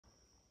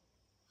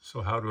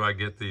So how do I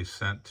get these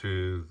sent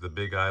to the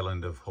big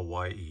island of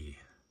Hawaii?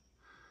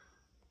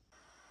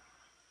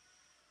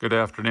 Good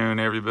afternoon,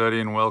 everybody,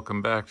 and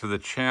welcome back to the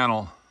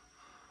channel.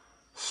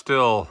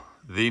 Still,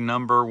 the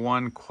number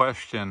one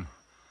question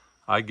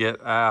I get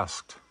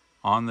asked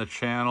on the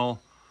channel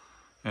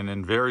and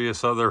in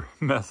various other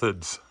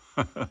methods.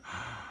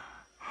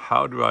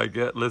 How do I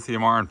get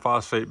lithium iron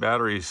phosphate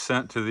batteries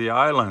sent to the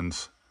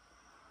islands?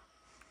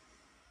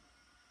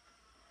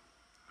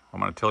 I'm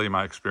going to tell you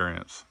my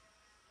experience.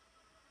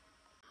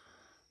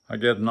 I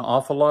get an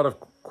awful lot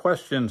of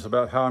questions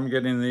about how I'm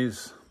getting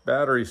these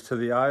batteries to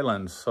the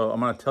islands. So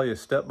I'm going to tell you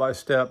step by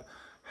step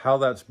how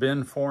that's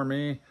been for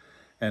me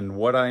and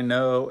what I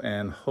know,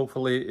 and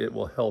hopefully it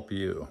will help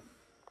you.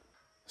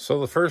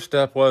 So the first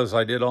step was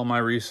I did all my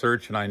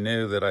research and I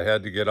knew that I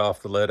had to get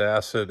off the lead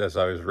acid as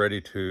I was ready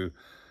to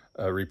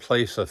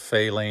replace a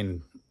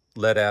failing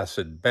lead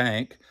acid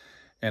bank.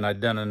 And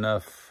I'd done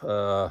enough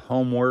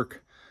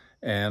homework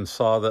and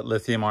saw that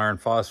lithium iron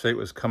phosphate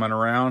was coming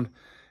around,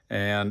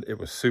 and it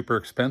was super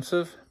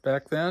expensive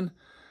back then.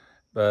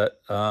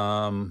 But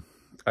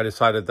I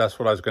decided that's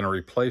what I was going to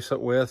replace it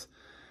with.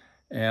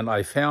 And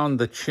I found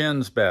the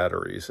Chin's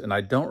batteries, and I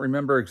don't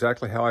remember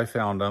exactly how I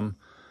found them.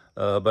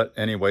 But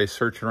anyway,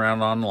 searching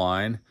around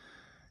online,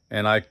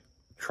 and I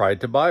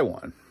tried to buy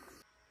one.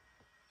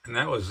 And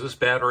that was this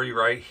battery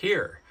right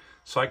here.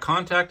 So I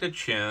contacted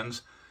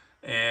Chin's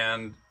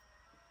and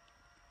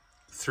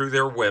through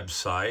their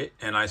website,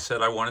 and I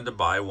said I wanted to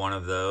buy one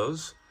of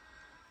those.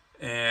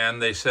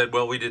 And they said,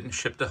 well, we didn't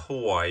ship to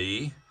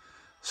Hawaii.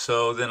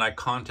 So then I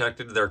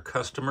contacted their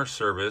customer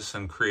service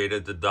and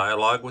created the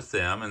dialogue with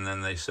them. And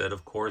then they said,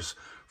 of course,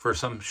 for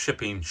some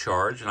shipping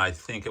charge, and I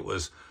think it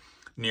was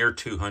near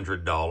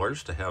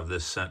 $200 to have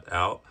this sent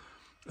out,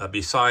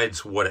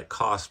 besides what it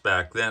cost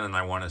back then. And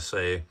I want to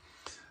say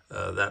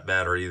that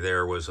battery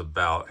there was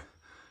about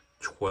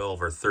 $1,200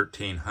 or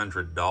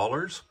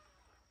 $1,300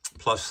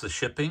 plus the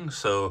shipping.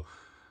 So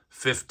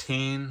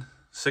 15,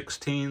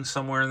 16,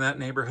 somewhere in that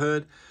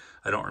neighborhood.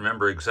 I don't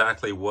remember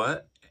exactly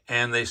what.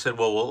 And they said,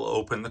 well, we'll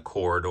open the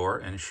corridor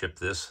and ship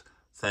this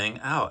thing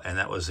out. And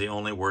that was the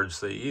only words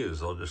they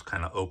used. They'll just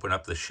kind of open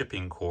up the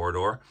shipping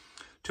corridor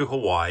to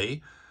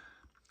Hawaii.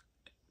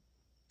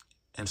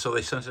 And so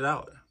they sent it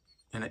out,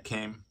 and it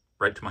came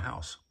right to my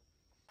house.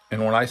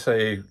 And when I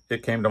say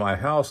it came to my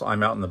house,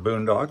 I'm out in the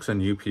boondocks,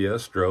 and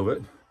UPS drove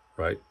it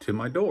right to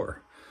my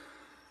door,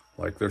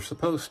 like they're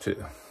supposed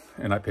to.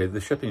 And I paid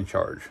the shipping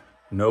charge.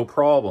 No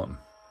problem.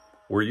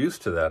 We're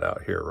used to that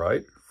out here,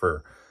 right?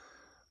 For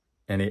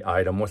any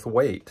item with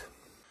weight.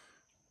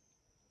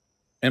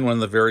 And when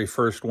the very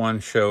first one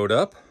showed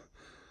up,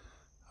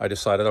 I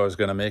decided I was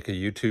going to make a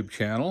YouTube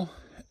channel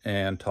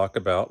and talk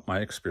about my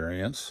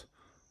experience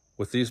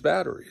with these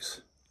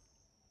batteries.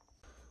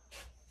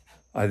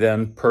 I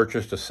then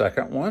purchased a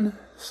second one.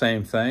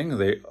 Same thing.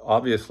 They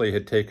obviously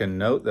had taken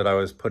note that I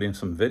was putting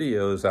some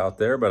videos out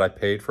there, but I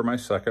paid for my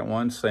second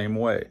one same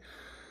way.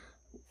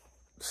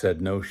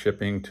 Said no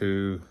shipping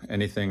to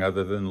anything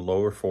other than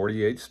lower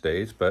 48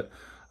 states, but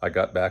I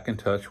got back in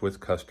touch with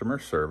customer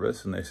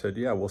service and they said,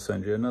 yeah, we'll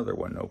send you another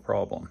one, no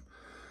problem.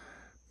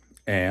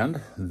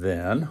 And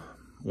then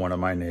one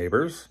of my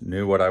neighbors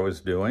knew what I was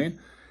doing,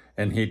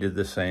 and he did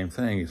the same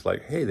thing. He's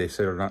like, hey, they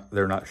said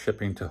they're not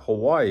shipping to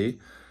Hawaii.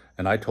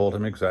 And I told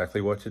him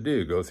exactly what to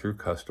do. Go through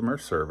customer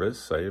service,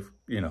 say,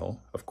 you know,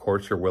 of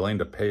course you're willing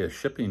to pay a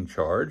shipping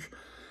charge.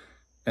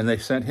 And they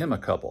sent him a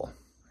couple,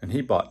 and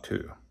he bought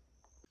two.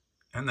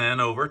 And then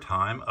over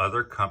time,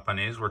 other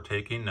companies were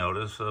taking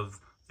notice of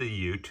the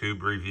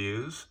YouTube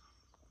reviews,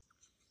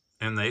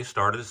 and they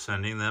started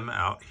sending them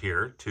out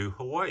here to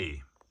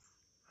Hawaii.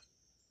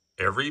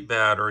 Every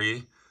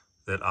battery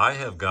that I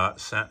have got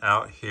sent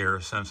out here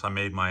since I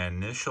made my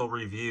initial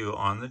review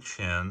on the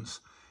Chins,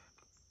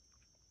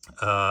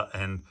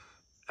 and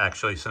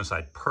actually since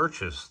I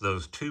purchased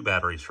those two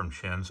batteries from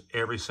Chins,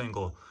 every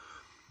single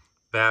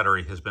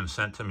battery has been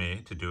sent to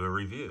me to do a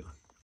review.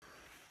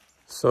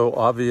 So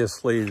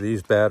obviously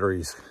these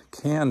batteries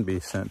can be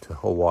sent to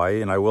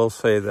Hawaii, and I will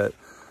say that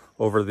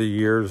over the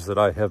years that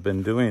I have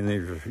been doing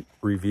these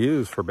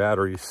reviews for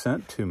batteries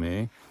sent to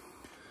me,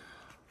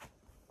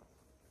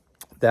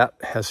 that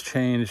has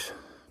changed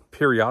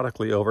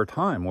periodically over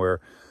time,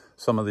 where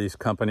some of these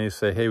companies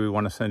say, hey, we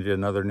want to send you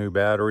another new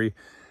battery.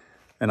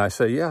 And I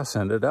say, yeah,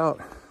 send it out.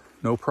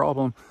 No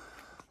problem.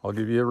 I'll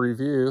give you a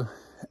review.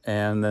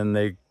 And then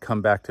they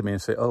come back to me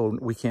and say, oh,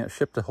 we can't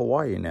ship to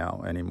Hawaii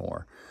now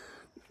anymore.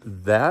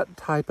 That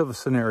type of a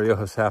scenario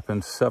has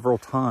happened several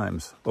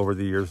times over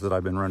the years that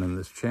I've been running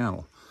this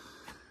channel.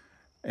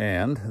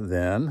 And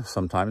then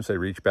sometimes they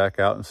reach back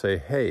out and say,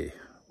 hey,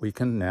 we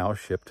can now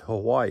ship to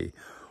Hawaii.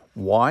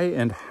 Why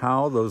and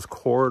how those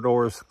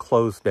corridors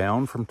close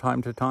down from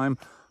time to time,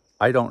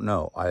 I don't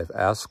know. I've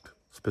asked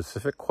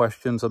specific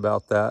questions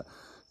about that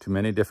to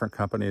many different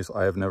companies.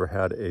 I have never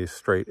had a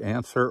straight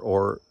answer,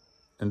 or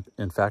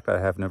in fact, I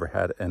have never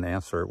had an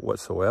answer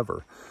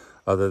whatsoever,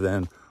 other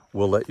than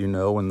we'll let you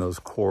know when those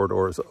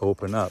corridors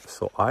open up.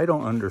 So I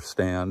don't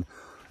understand,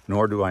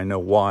 nor do I know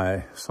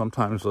why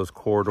sometimes those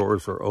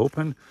corridors are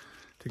open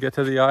to get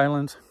to the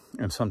islands,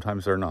 and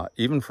sometimes they're not,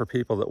 even for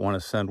people that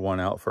want to send one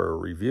out for a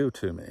review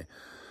to me.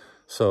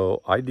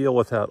 So I deal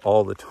with that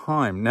all the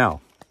time.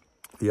 Now,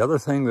 the other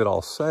thing that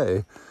I'll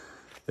say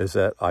is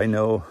that I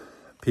know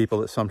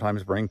people that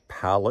sometimes bring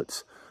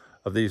pallets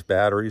of these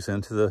batteries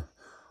into the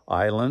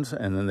islands,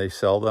 and then they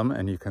sell them,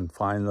 and you can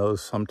find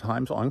those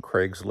sometimes on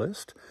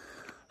Craigslist.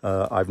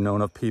 I've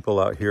known of people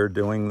out here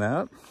doing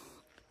that.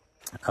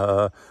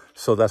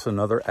 So that's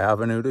another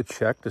avenue to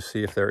check to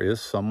see if there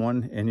is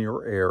someone in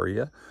your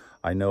area.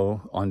 I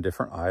know on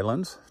different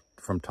islands,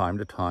 from time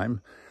to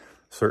time,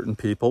 certain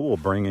people will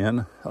bring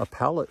in a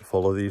pallet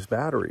full of these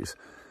batteries.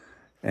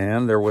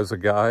 And there was a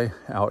guy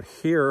out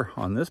here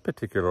on this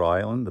particular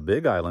island, the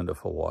big island of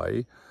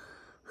Hawaii,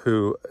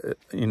 who,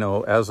 you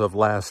know, as of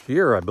last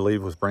year, I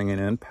believe, was bringing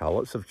in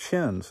pallets of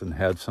chins and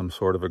had some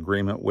sort of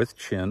agreement with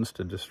chins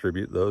to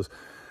distribute those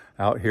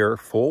out here,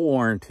 full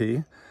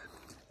warranty.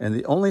 And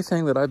the only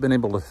thing that I've been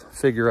able to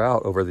figure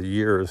out over the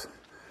years,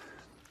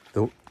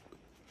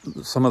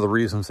 some of the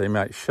reasons they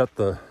might shut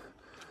the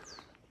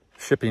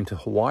shipping to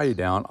Hawaii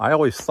down, I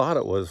always thought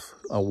it was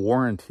a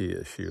warranty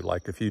issue.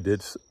 Like if you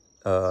did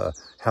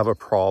have a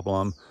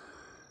problem,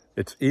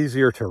 it's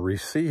easier to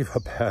receive a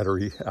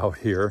battery out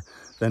here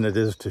than it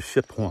is to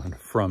ship one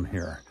from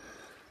here.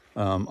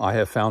 I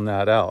have found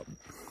that out.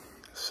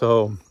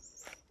 So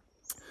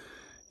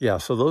yeah,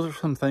 so those are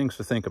some things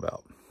to think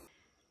about.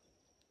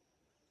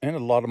 And a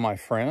lot of my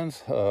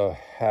friends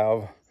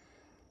have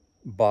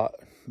bought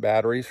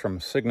batteries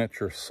from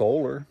Signature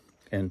Solar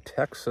in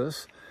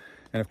Texas.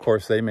 And of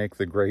course, they make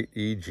the great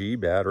EG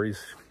batteries,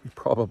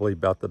 probably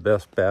about the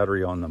best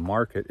battery on the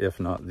market, if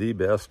not the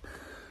best,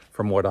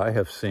 from what I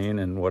have seen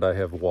and what I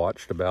have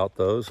watched about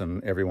those,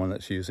 and everyone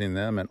that's using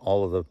them, and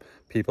all of the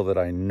people that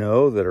I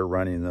know that are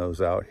running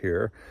those out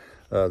here.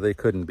 They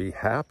couldn't be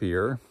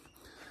happier.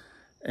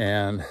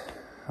 And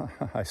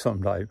I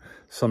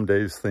some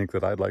days think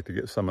that I'd like to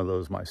get some of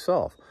those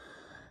myself.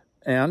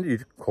 And you,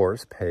 of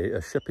course, pay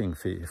a shipping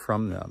fee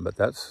from them. But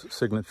that's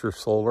Signature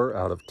Solar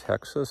out of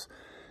Texas.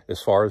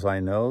 As far as I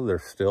know,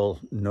 there's still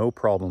no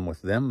problem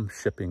with them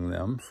shipping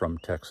them from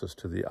Texas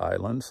to the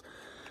islands.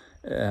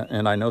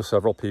 And I know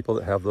several people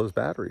that have those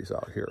batteries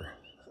out here.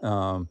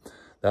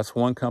 That's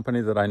one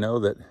company that I know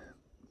that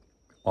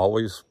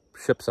always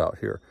ships out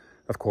here.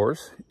 Of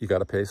course, you got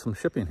to pay some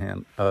shipping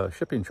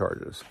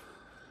charges.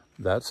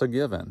 That's a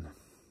given.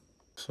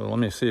 So let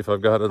me see if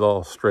I've got it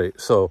all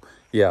straight. So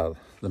yeah,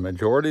 the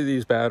majority of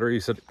these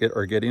batteries that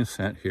are getting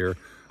sent here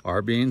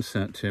are being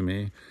sent to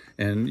me.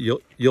 And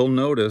you'll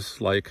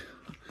notice, like,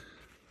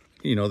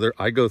 you know,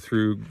 I go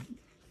through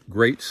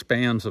great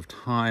spans of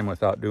time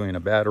without doing a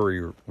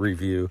battery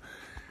review.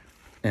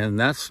 And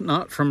that's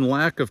not from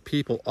lack of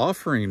people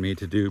offering me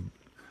to do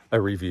a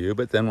review,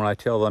 but then when I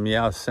tell them,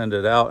 yeah, send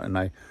it out, and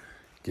I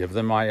give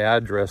them my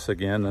address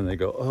again, and they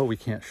go, oh, we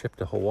can't ship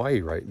to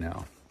Hawaii right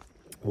now.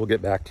 We'll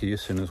get back to you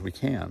as soon as we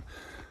can.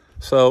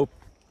 So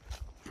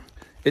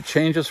it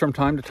changes from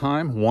time to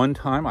time. One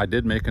time, I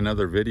did make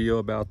another video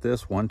about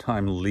this. One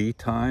time,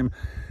 LiTime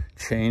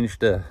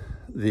changed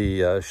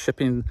the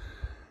shipping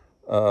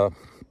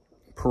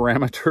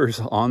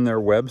parameters on their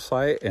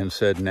website and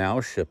said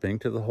now shipping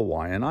to the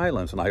Hawaiian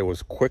Islands. And I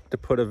was quick to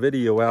put a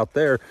video out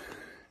there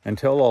and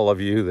tell all of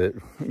you that,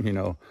 you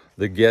know,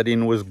 the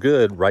getting was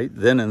good right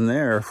then and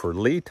there for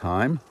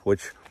LiTime,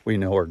 which we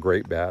know are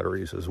great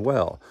batteries as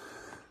well.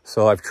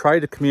 So I've tried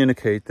to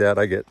communicate that.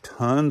 I get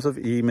tons of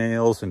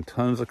emails and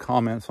tons of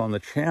comments on the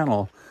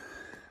channel.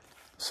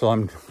 So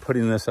I'm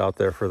putting this out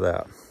there for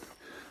that.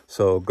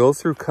 So go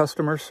through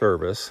customer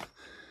service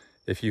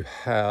if you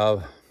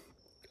have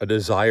a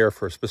desire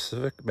for a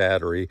specific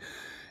battery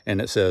and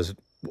it says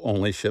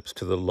only ships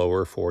to the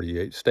lower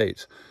 48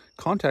 states.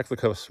 Contact the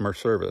customer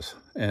service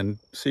and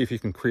see if you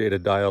can create a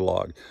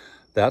dialogue.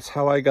 That's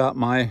how I got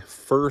my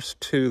first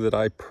two that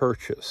I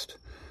purchased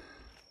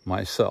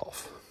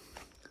myself.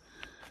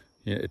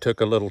 It took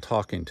a little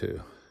talking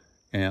to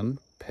and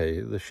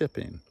pay the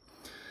shipping.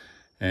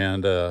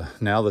 And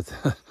now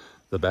that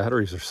the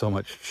batteries are so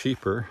much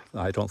cheaper,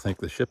 I don't think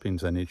the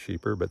shipping's any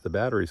cheaper, but the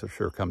batteries have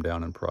sure come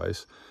down in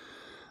price.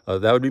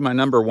 That would be my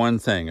number one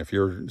thing. If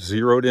you're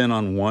zeroed in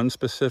on one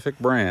specific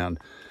brand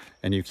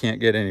and you can't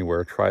get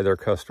anywhere, try their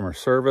customer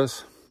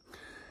service.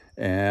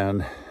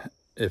 And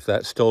if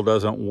that still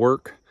doesn't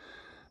work,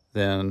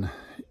 then,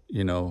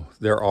 you know,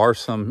 there are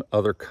some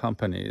other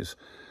companies,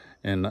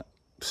 and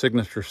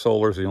Signature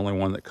Solar is the only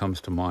one that comes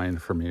to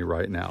mind for me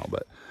right now.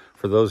 But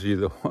for those of you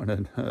that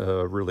wanted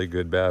a really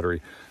good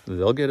battery,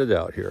 they'll get it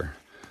out here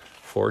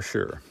for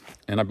sure.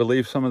 And I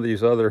believe some of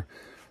these other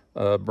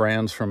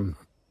brands from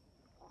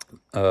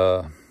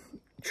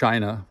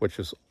China, which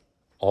is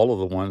all of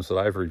the ones that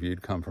I've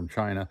reviewed come from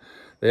China,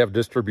 they have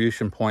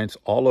distribution points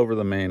all over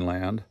the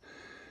mainland.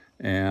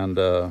 And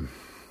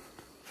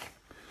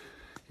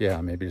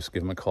yeah, maybe just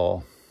give them a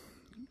call,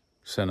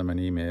 send them an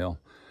email.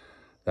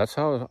 That's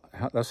how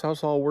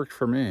it's all worked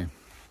for me.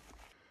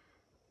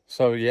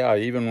 So yeah,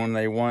 even when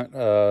they want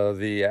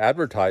the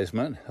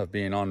advertisement of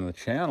being on the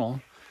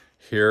channel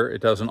here,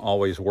 it doesn't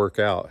always work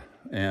out.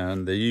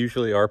 and they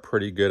usually are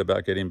pretty good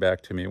about getting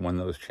back to me when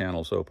those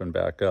channels open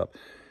back up.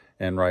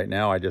 And right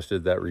now, I just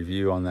did that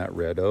review on that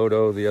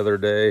REDODO the other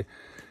day,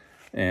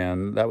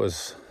 and that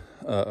was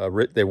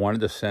they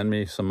wanted to send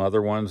me some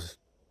other ones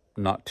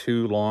not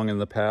too long in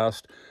the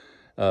past,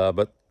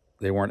 but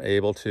they weren't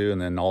able to, and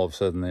then all of a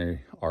sudden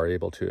they are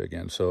able to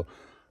again. So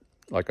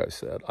like I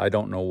said, I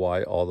don't know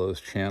why all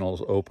those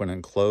channels open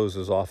and close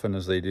as often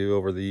as they do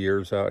over the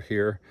years out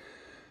here.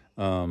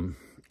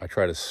 I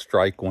try to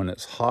strike when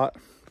it's hot,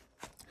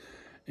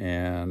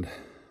 and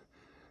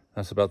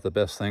that's about the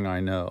best thing I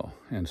know.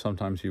 And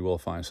sometimes you will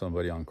find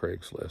somebody on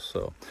Craigslist.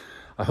 So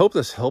I hope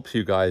this helps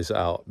you guys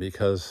out,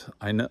 because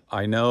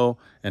I know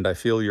and I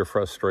feel your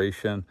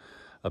frustration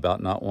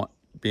about not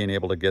being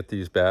able to get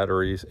these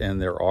batteries.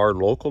 And there are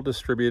local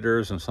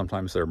distributors, and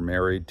sometimes they're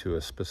married to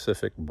a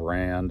specific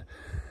brand.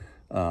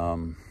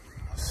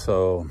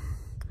 So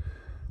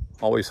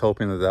always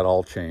hoping that that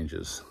all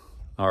changes.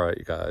 All right,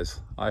 you guys,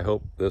 I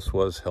hope this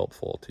was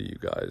helpful to you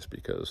guys,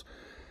 because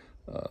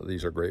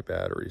these are great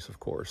batteries, of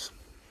course.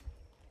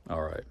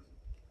 All right.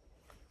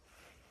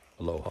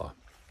 Aloha.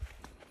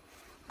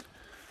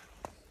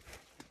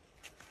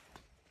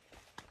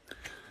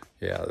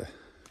 Yeah,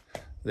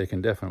 they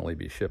can definitely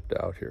be shipped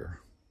out here.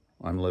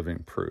 I'm living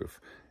proof.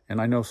 And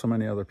I know so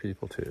many other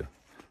people too.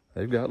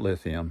 They've got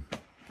lithium,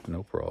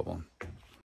 no problem.